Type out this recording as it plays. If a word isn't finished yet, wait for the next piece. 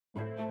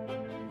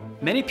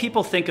Many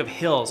people think of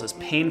hills as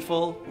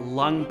painful,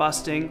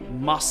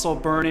 lung-busting,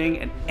 muscle-burning,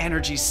 and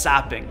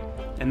energy-sapping,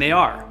 and they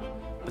are,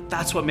 but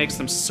that's what makes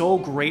them so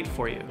great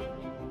for you.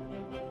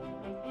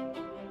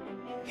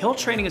 Hill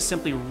training is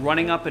simply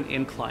running up an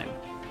incline.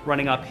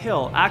 Running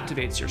uphill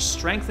activates your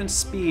strength and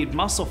speed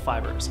muscle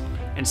fibers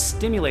and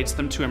stimulates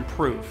them to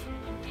improve.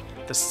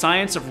 The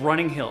science of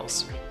running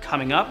hills,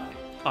 coming up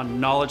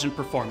on Knowledge and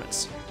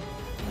Performance.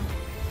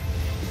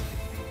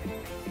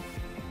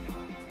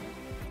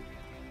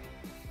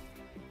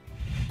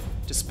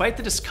 Despite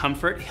the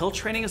discomfort, hill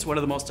training is one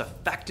of the most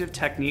effective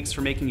techniques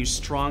for making you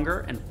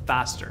stronger and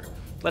faster.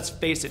 Let's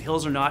face it,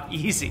 hills are not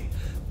easy,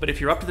 but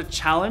if you're up to the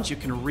challenge, you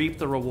can reap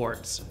the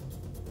rewards.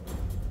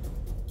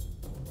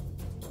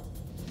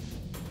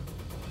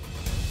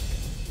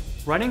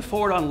 Running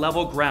forward on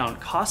level ground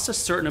costs a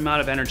certain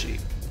amount of energy,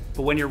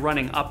 but when you're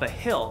running up a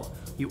hill,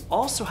 you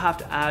also have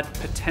to add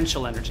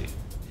potential energy.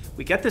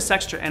 We get this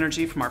extra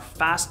energy from our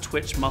fast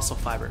twitch muscle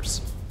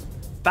fibers.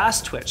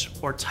 Fast twitch,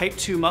 or type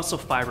 2 muscle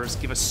fibers,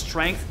 give us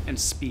strength and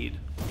speed.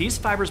 These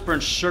fibers burn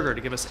sugar to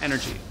give us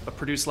energy, but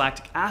produce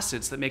lactic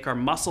acids that make our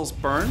muscles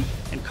burn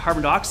and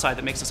carbon dioxide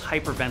that makes us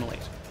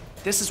hyperventilate.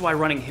 This is why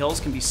running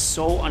hills can be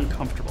so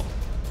uncomfortable.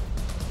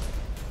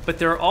 But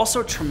there are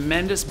also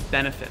tremendous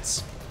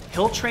benefits.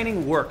 Hill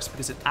training works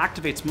because it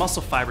activates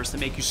muscle fibers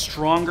that make you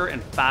stronger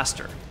and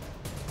faster.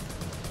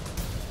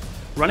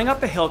 Running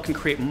up a hill can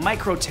create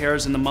micro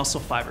tears in the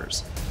muscle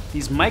fibers.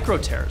 These micro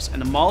tears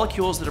and the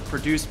molecules that are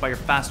produced by your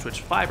fast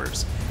twitch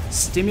fibers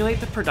stimulate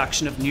the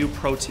production of new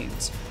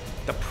proteins.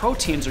 The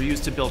proteins are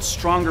used to build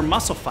stronger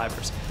muscle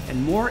fibers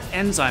and more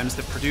enzymes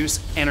that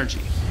produce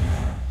energy.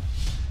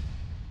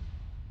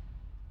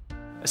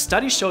 A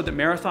study showed that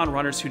marathon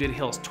runners who did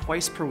hills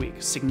twice per week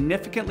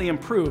significantly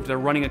improved their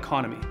running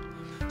economy.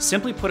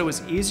 Simply put, it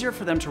was easier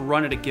for them to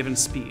run at a given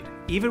speed,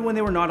 even when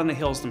they were not on the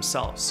hills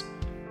themselves.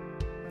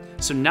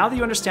 So now that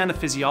you understand the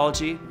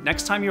physiology,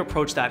 next time you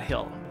approach that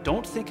hill,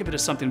 don't think of it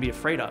as something to be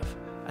afraid of.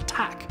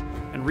 Attack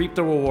and reap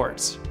the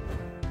rewards.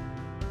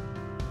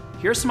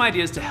 Here are some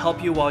ideas to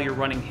help you while you're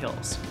running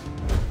hills.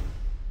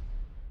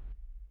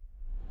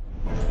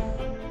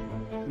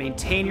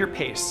 Maintain your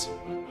pace.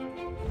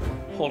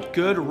 Hold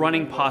good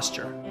running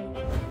posture.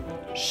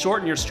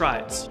 Shorten your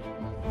strides.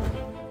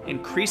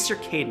 Increase your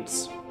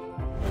cadence.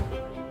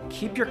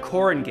 Keep your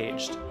core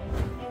engaged.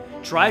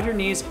 Drive your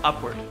knees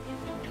upward.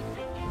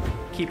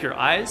 Keep your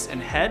eyes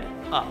and head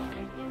up.